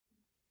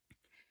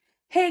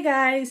Hey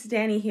guys,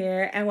 Dani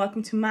here, and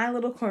welcome to my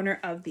little corner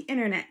of the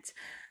internet.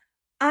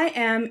 I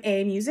am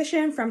a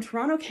musician from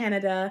Toronto,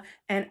 Canada,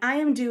 and I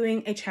am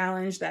doing a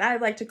challenge that I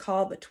like to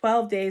call the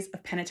 12 Days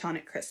of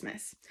Pentatonix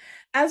Christmas.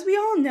 As we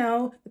all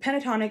know, the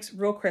Pentatonix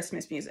rule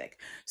Christmas music.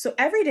 So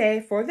every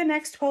day for the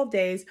next 12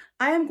 days,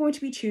 I am going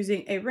to be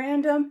choosing a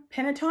random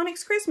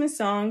Pentatonix Christmas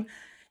song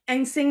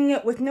and singing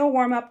it with no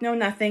warm-up, no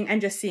nothing,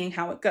 and just seeing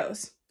how it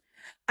goes.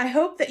 I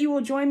hope that you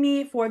will join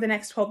me for the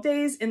next 12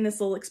 days in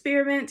this little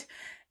experiment,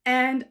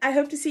 and I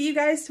hope to see you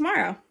guys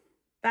tomorrow.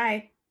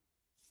 Bye.